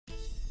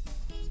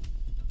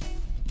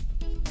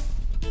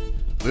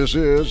This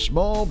is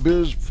Small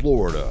Biz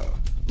Florida,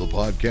 the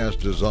podcast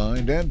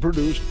designed and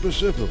produced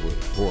specifically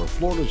for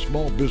Florida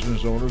small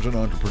business owners and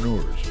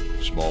entrepreneurs.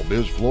 Small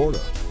Biz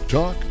Florida,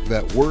 talk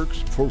that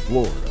works for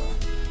Florida.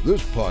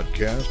 This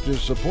podcast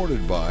is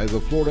supported by the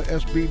Florida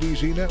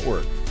SBDC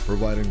Network,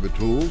 providing the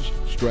tools,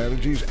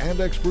 strategies,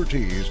 and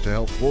expertise to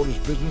help Florida's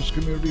business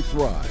community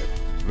thrive.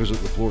 Visit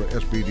the Florida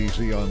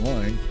SBDC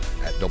online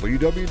at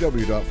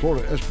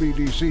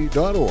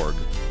www.floridasbdc.org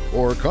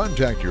or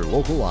contact your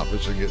local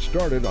office and get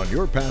started on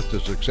your path to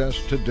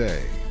success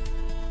today.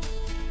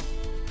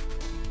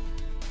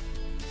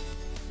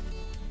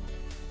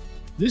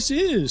 This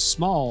is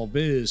Small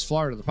Biz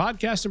Florida, the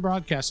podcast and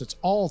broadcast that's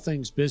all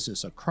things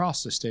business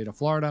across the state of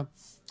Florida.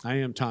 I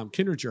am Tom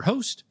Kindred, your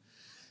host,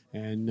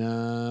 and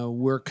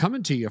we're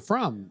coming to you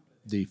from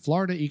the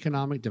Florida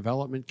Economic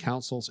Development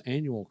Council's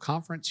annual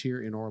conference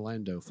here in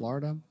Orlando,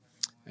 Florida.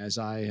 As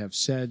I have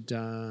said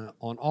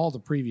on all the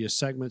previous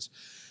segments,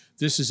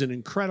 this is an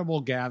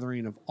incredible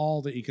gathering of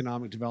all the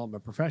economic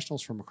development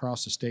professionals from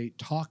across the state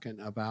talking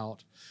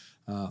about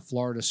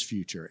Florida's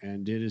future.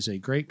 And it is a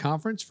great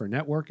conference for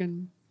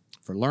networking,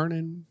 for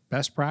learning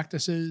best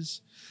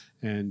practices,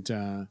 and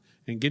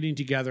getting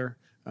together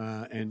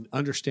and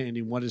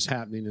understanding what is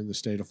happening in the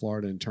state of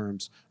Florida in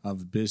terms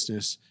of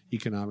business,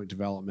 economic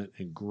development,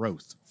 and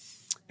growth.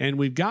 And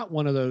we've got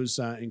one of those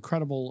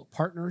incredible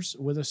partners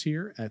with us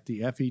here at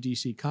the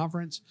FEDC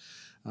conference.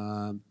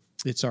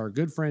 It's our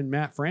good friend,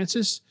 Matt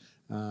Francis.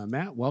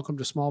 Matt, welcome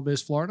to Small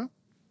Biz Florida.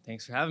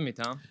 Thanks for having me,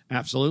 Tom.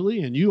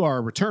 Absolutely. And you are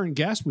a return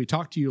guest. We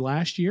talked to you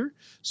last year.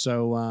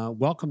 So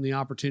welcome the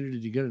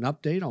opportunity to get an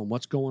update on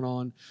what's going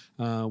on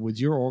with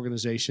your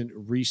organization,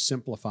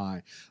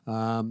 REsimplifi.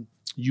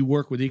 You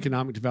work with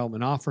economic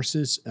development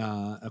offices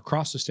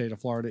across the state of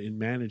Florida in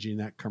managing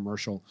that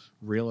commercial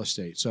real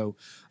estate. So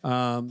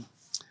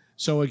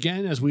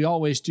again, as we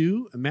always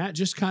do, Matt,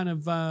 just kind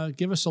of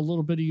give us a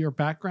little bit of your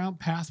background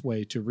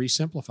pathway to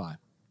REsimplifi.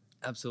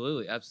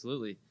 Absolutely.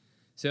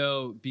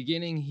 So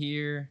beginning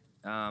here,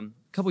 a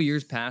couple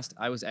years past,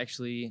 I was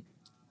actually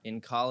in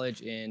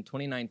college in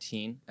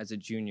 2019 as a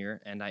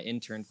junior, and I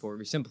interned for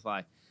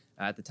REsimplifi.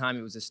 At the time,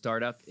 it was a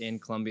startup in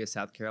Columbia,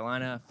 South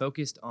Carolina,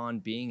 focused on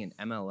being an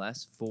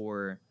MLS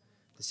for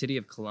the city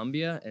of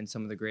Columbia and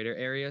some of the greater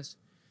areas.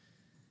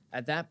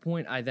 At that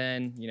point, I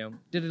then,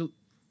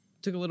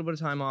 took a little bit of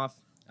time off,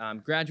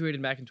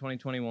 graduated back in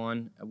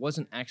 2021. I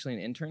wasn't actually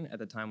an intern at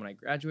the time when I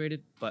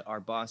graduated, but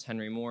our boss,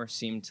 Henry Moore,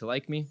 seemed to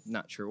like me.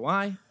 Not sure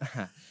why.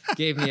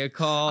 Gave me a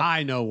call.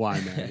 I know why,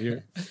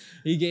 man.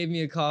 He gave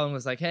me a call and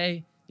was like,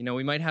 hey,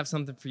 we might have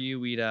something for you.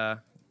 We'd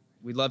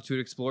love to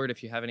explore it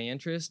if you have any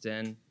interest.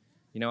 And,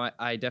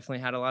 I definitely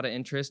had a lot of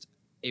interest.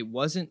 It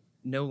wasn't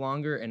no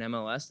longer an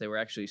MLS. They were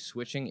actually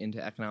switching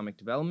into economic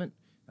development.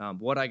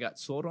 What I got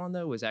sold on,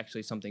 though, was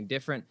actually something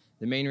different.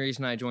 The main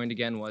reason I joined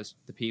again was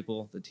the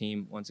people, the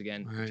team. Once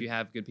again, right. If you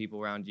have good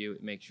people around you,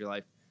 it makes your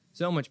life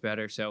so much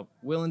better. So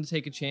willing to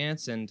take a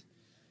chance. And,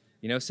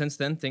 since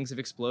then, things have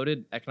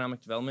exploded.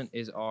 Economic development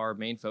is our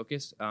main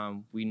focus.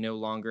 We no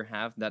longer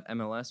have that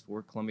MLS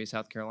for Columbia,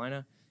 South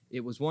Carolina.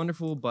 It was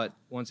wonderful, but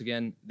once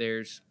again,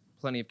 there's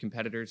plenty of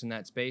competitors in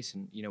that space.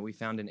 And, we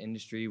found an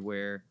industry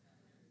where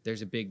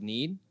there's a big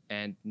need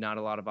and not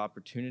a lot of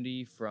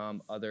opportunity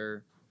from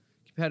other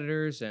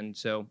competitors, and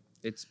so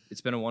it's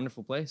been a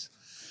wonderful place.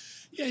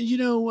 Yeah,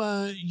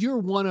 you're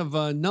one of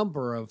a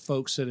number of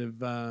folks that have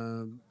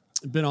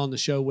been on the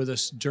show with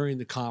us during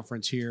the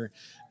conference here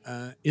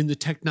in the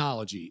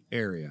technology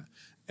area.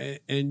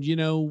 And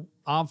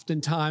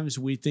oftentimes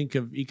we think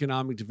of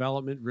economic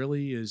development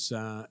really as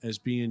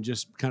being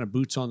just kind of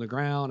boots on the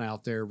ground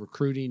out there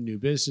recruiting new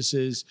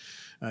businesses,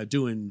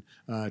 doing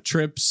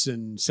trips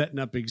and setting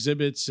up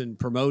exhibits and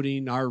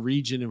promoting our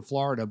region in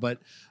Florida. But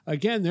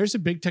again, there's a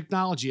big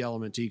technology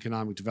element to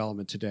economic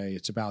development today.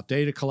 It's about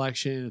data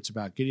collection. It's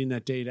about getting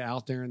that data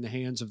out there in the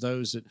hands of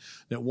those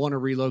that want to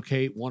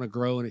relocate, want to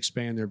grow and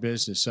expand their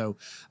business. So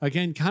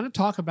again, kind of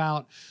talk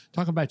about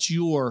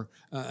your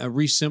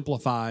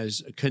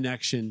REsimplifi's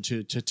connection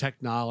to technology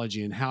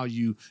and how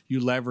you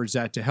leverage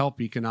that to help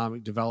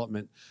economic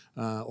development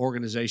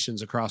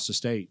organizations across the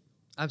state.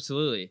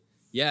 Absolutely.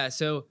 Yeah.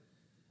 So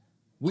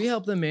we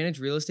help them manage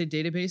real estate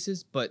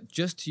databases, but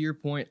just to your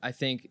point, I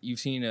think you've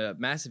seen a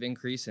massive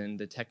increase in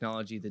the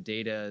technology, the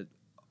data,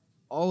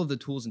 all of the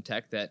tools and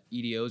tech that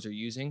EDOs are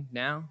using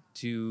now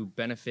to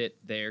benefit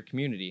their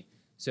community.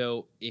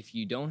 So if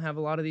you don't have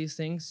a lot of these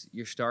things,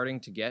 you're starting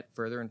to get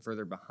further and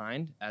further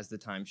behind as the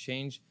times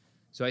change.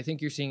 So I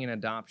think you're seeing an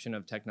adoption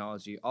of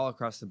technology all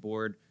across the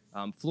board.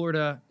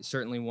 Florida is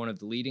certainly one of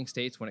the leading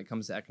states when it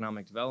comes to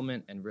economic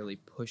development and really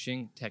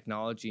pushing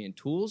technology and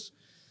tools.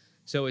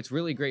 So it's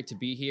really great to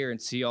be here and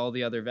see all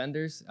the other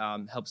vendors.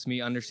 Helps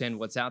me understand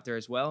what's out there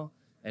as well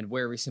and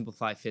where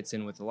REsimplifi fits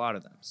in with a lot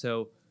of them.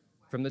 So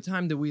from the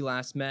time that we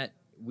last met,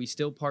 we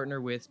still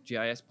partner with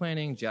GIS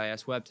Planning,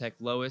 GIS WebTech,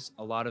 Lois,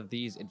 a lot of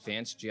these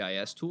advanced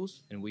GIS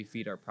tools, and we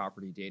feed our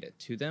property data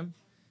to them.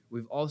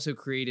 We've also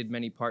created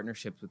many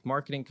partnerships with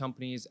marketing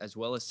companies as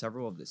well as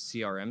several of the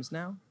CRMs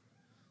now.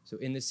 So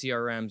in the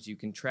CRMs, you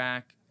can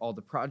track all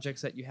the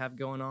projects that you have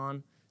going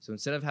on. So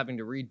instead of having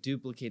to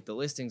reduplicate the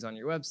listings on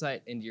your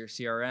website into your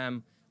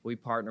CRM, we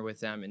partner with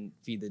them and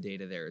feed the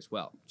data there as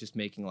well, just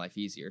making life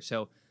easier.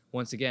 So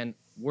once again,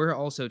 we're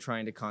also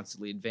trying to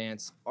constantly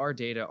advance our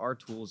data, our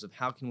tools of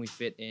how can we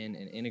fit in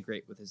and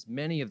integrate with as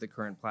many of the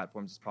current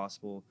platforms as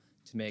possible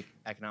to make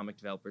economic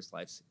developers'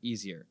 lives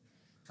easier.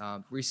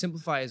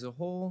 REsimplifi as a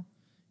whole,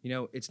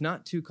 it's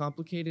not too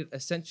complicated.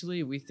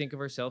 Essentially, we think of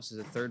ourselves as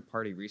a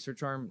third-party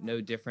research arm,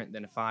 no different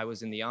than if I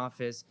was in the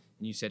office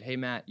and you said, hey,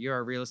 Matt, you're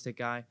our real estate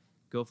guy.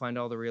 Go find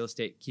all the real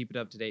estate, keep it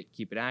up to date,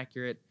 keep it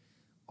accurate.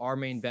 Our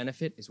main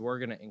benefit is we're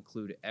going to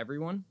include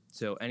everyone.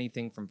 So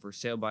anything from for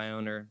sale by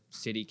owner,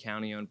 city,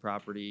 county-owned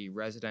property,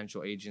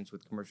 residential agents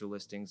with commercial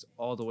listings,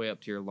 all the way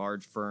up to your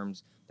large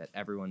firms that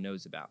everyone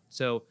knows about.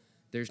 So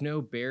there's no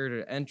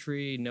barrier to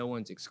entry. No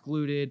one's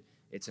excluded.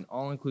 It's an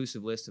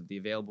all-inclusive list of the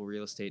available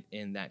real estate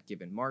in that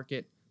given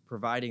market,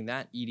 providing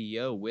that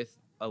EDO with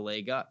a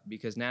leg up,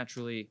 because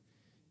naturally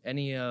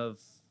any of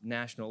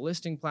national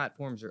listing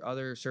platforms or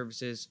other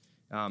services,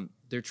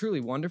 they're truly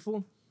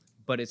wonderful,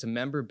 but it's a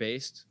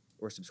member-based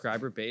or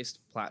subscriber-based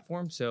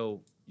platform.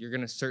 So you're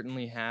going to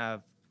certainly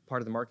have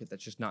part of the market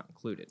that's just not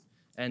included.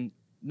 And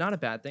not a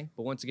bad thing,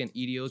 but once again,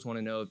 EDOs want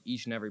to know of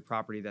each and every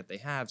property that they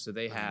have, so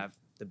they have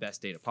the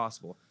best data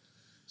possible.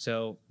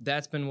 So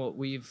that's been what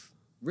we've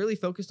really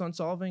focused on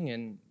solving,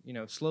 and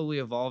slowly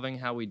evolving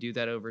how we do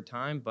that over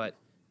time. But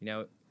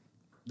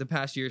the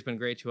past year has been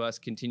great to us.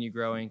 Continue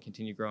growing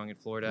in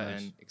Florida,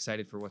 Nice. and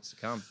excited for what's to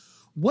come.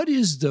 What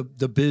is the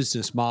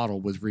business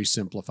model with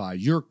REsimplifi?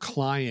 Your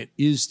client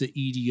is the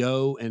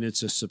EDO, and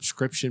it's a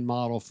subscription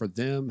model for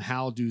them.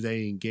 How do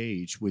they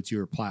engage with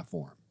your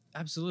platform?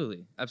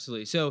 Absolutely.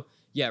 So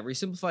yeah,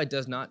 REsimplifi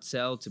does not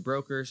sell to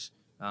brokers.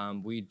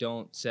 We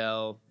don't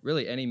sell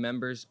really any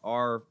members.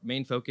 Our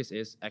main focus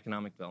is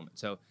economic development.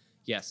 So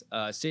yes,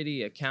 a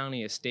city, a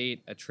county, a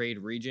state, a trade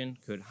region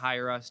could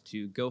hire us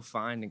to go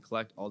find and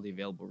collect all the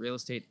available real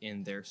estate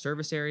in their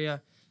service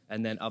area,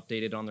 and then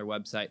update it on their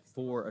website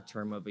for a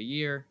term of a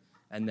year.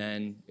 And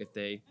then if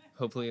they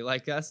hopefully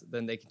like us,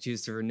 then they can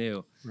choose to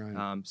renew.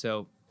 Right.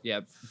 So yeah,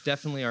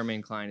 definitely our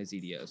main client is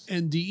EDOs.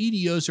 And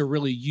the EDOs are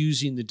really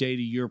using the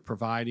data you're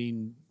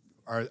providing.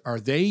 Are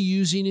they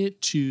using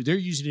it they're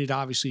using it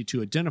obviously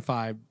to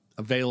identify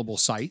available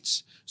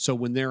sites. So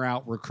when they're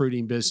out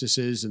recruiting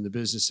businesses and the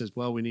business says,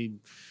 well, we need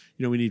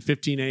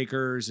 15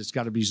 acres. It's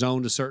got to be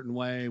zoned a certain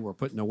way. We're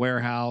putting a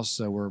warehouse.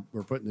 We're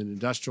putting an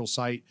industrial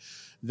site.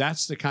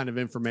 That's the kind of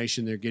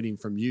information they're getting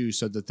from you,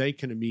 so that they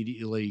can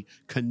immediately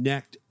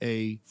connect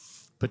a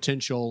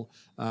potential,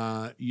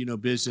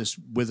 business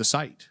with a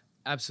site.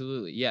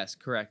 Absolutely. Yes,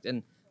 correct.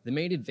 And the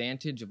main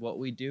advantage of what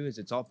we do is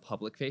it's all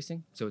public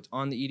facing. So it's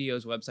on the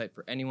EDO's website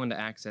for anyone to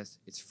access.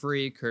 It's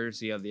free,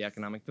 courtesy of the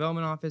Economic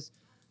Development Office.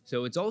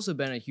 So it's also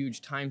been a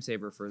huge time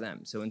saver for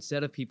them. So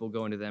instead of people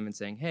going to them and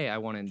saying, hey, I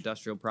want an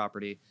industrial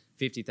property,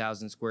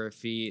 50,000 square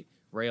feet,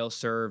 rail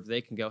served,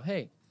 they can go,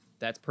 hey,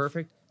 that's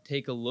perfect.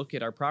 Take a look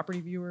at our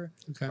property viewer,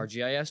 our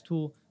GIS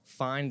tool,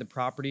 find the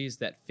properties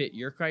that fit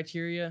your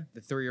criteria, the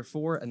 3 or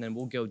 4, and then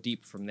we'll go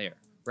deep from there.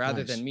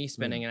 Rather than me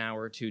spending an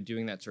hour or two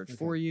doing that search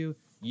for you,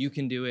 you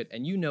can do it,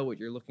 and you know what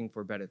you're looking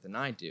for better than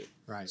I do.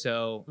 Right.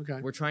 So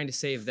we're trying to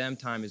save them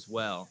time as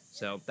well.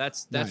 So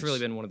that's really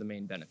been one of the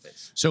main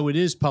benefits. So it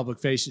is public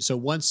facing. So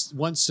once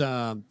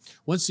the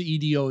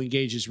EDO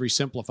engages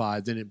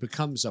REsimplifi, then it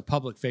becomes a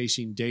public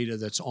facing data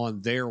that's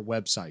on their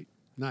website.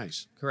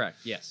 Nice. Correct.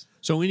 Yes.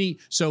 So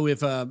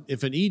if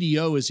an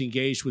EDO is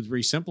engaged with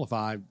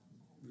REsimplifi,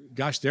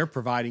 gosh, they're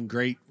providing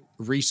great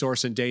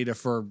resource and data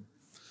for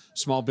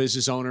small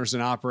business owners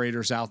and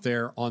operators out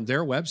there on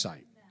their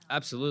website.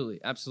 Absolutely.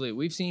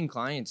 We've seen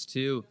clients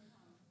too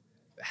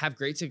have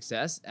great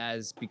success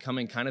as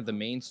becoming kind of the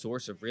main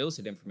source of real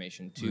estate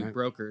information to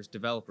brokers,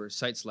 developers,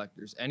 site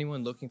selectors,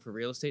 anyone looking for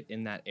real estate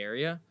in that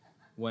area.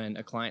 When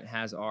a client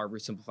has our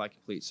REsimplifi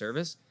Complete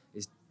service,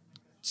 is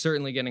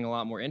certainly getting a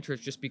lot more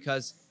interest, just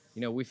because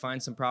we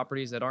find some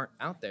properties that aren't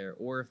out there,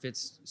 or if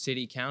it's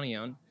city, county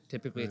owned,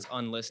 typically it's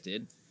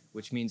unlisted,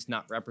 which means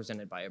not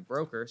represented by a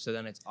broker. So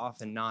then it's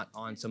often not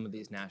on some of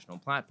these national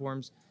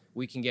platforms.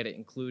 We can get it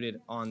included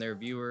on their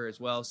viewer as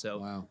well,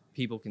 so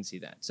people can see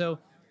that. So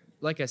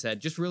like I said,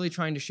 just really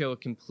trying to show a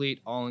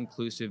complete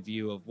all-inclusive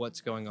view of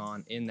what's going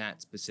on in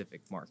that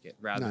specific market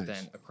rather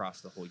than across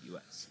the whole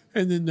U.S.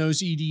 And then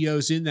those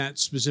EDOs in that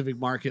specific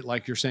market,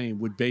 like you're saying,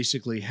 would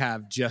basically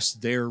have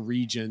just their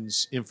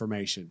region's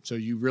information. So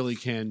you really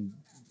can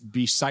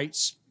be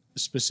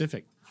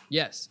site-specific.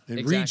 Yes,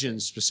 and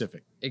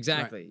region-specific.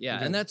 Exactly, right.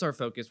 Yeah. And that's our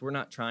focus. We're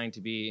not trying to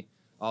be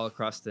all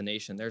across the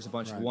nation. There's a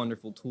bunch of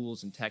wonderful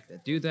tools and tech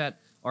that do that.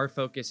 Our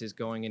focus is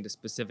going into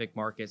specific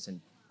markets and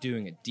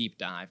doing a deep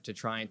dive to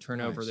try and turn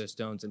over those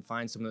stones and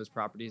find some of those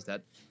properties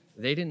that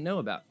they didn't know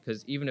about.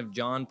 Because even if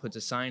John puts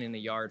a sign in the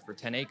yard for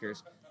 10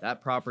 acres,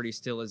 that property is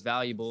still as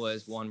valuable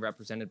as one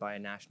represented by a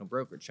national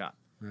brokerage shop.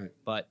 Right.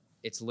 But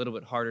it's a little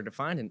bit harder to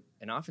find,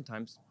 and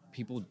oftentimes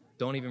people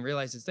don't even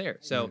realize it's there.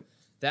 So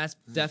that's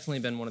definitely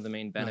been one of the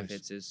main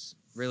benefits is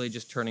really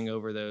just turning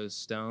over those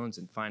stones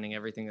and finding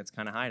everything that's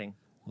kind of hiding.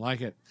 I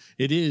like it.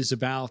 It is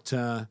about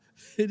the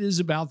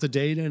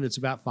data, and it's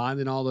about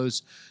finding all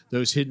those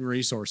hidden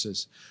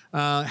resources.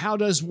 How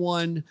does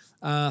one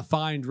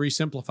find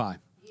REsimplifi?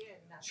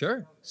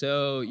 Sure.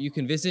 So you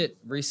can visit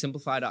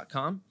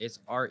resimplifi.com. It's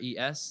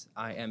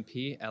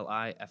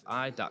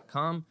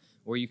REsimplifi.com,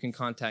 or you can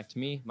contact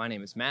me. My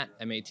name is Matt,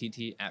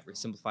 MATT, at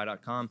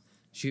resimplifi.com.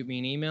 Shoot me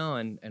an email,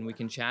 and we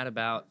can chat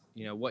about,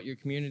 what your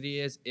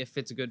community is, if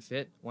it's a good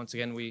fit. Once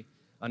again, we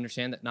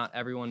understand that not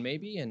everyone may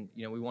be, and,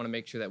 we want to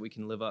make sure that we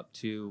can live up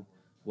to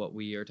what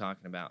we are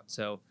talking about.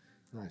 So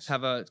nice.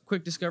 Have a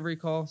quick discovery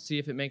call, see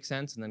if it makes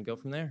sense, and then go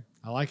from there.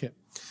 I like it.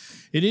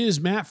 It is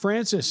Matt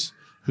Francis,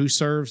 who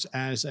serves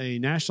as a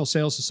national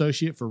sales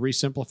associate for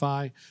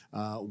REsimplifi,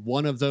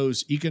 one of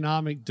those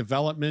economic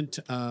development,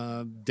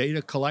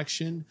 data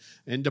collection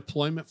and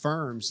deployment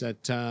firms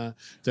that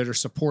are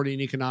supporting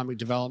economic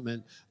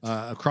development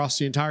across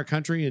the entire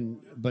country,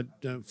 but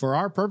for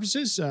our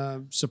purposes,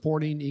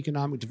 supporting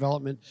economic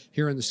development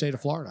here in the state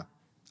of Florida.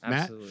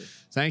 Absolutely. Matt,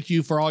 thank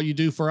you for all you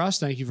do for us.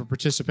 Thank you for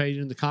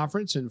participating in the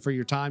conference and for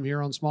your time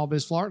here on Small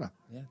Biz Florida.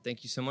 Yeah,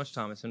 thank you so much,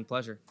 Tom. It's been a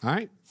pleasure. All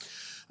right.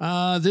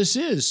 This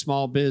is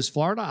Small Biz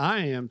Florida. I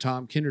am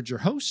Tom Kindred, your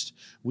host.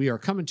 We are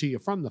coming to you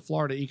from the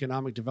Florida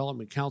Economic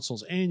Development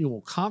Council's annual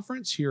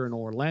conference here in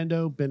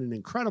Orlando. Been an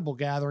incredible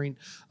gathering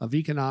of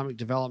economic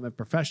development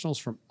professionals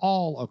from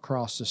all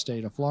across the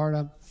state of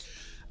Florida.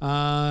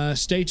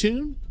 Stay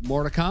tuned.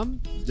 More to come.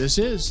 This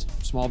is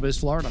Small Biz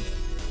Florida.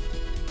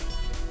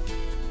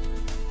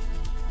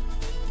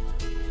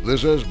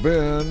 This has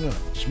been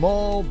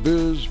Small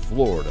Biz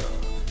Florida,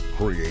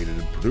 created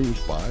and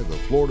produced by the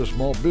Florida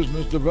Small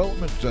Business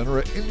Development Center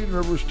at Indian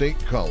River State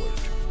College.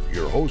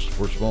 Your host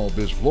for Small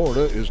Biz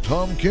Florida is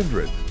Tom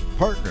Kindred.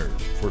 Partners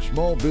for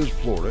Small Biz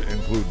Florida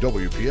include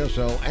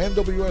WPSL and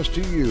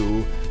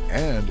WSTU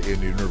and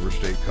Indian River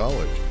State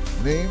College,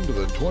 named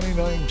the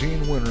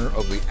 2019 winner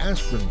of the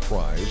Aspen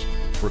Prize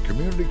for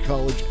Community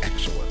College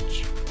Excellence.